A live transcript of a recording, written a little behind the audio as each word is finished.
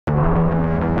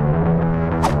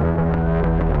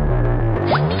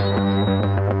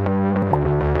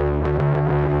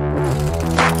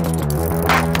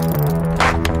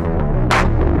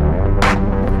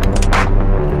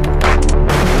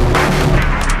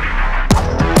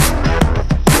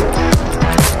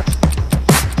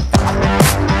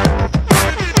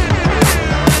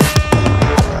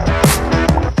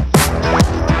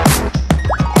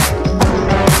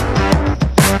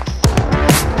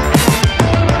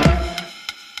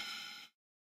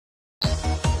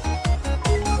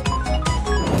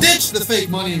Ditch the fake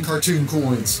money and cartoon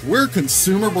coins. We're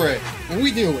ConsumerBreak, and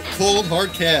we deal with cold,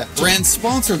 hard cash. Brands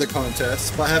sponsor the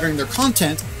contests by having their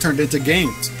content turned into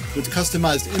games, with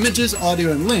customized images,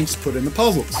 audio, and links put into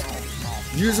puzzles.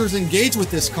 Users engage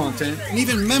with this content and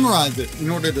even memorize it in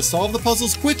order to solve the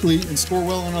puzzles quickly and score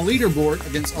well on a leaderboard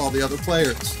against all the other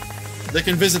players. They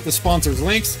can visit the sponsors'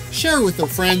 links, share with their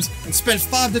friends, and spend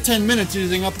 5 to 10 minutes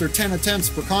using up their 10 attempts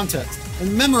per contest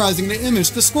and memorizing the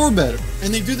image to score better.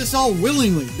 And they do this all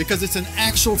willingly because it's an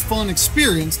actual fun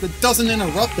experience that doesn't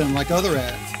interrupt them like other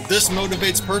ads. This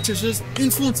motivates purchases,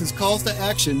 influences calls to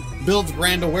action, builds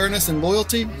brand awareness and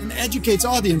loyalty, and educates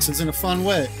audiences in a fun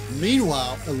way.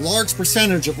 Meanwhile, a large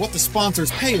percentage of what the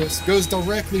sponsors pay us goes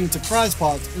directly into prize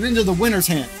pots and into the winner's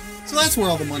hand. So that's where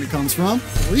all the money comes from.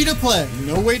 Free to play,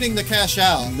 no waiting to cash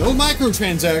out, no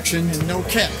microtransactions, and no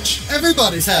catch.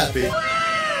 Everybody's happy.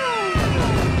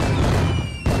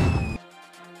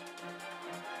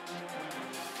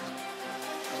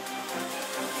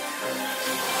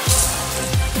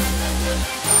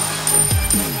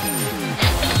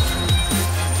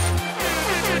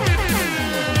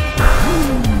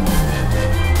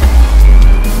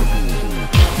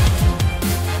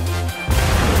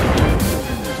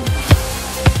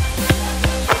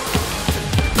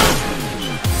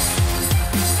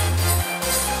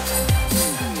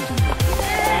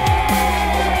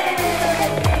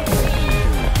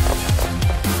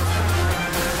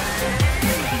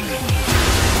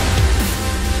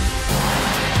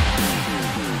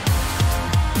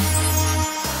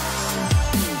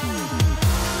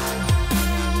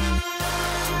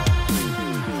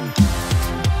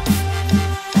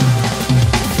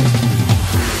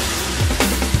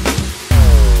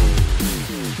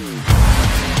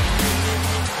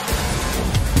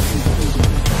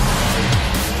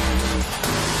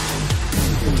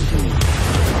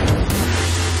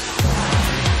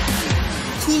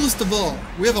 Coolest of all,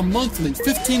 we have a monthly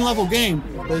 15-level game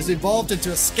that has evolved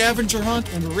into a scavenger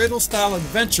hunt and riddle-style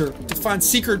adventure to find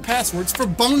secret passwords for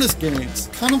bonus games.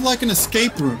 Kind of like an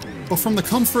escape room, but from the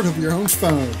comfort of your own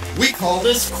phone. We call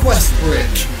this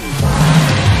ConsumerBreak.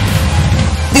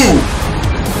 Boom!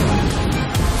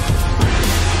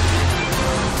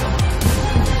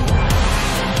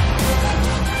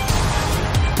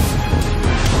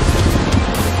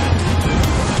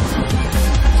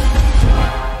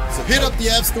 Hit up the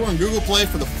App Store and Google Play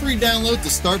for the free download to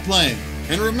start playing.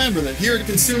 And remember that here at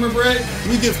ConsumerBreak,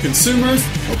 we give consumers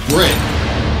a break.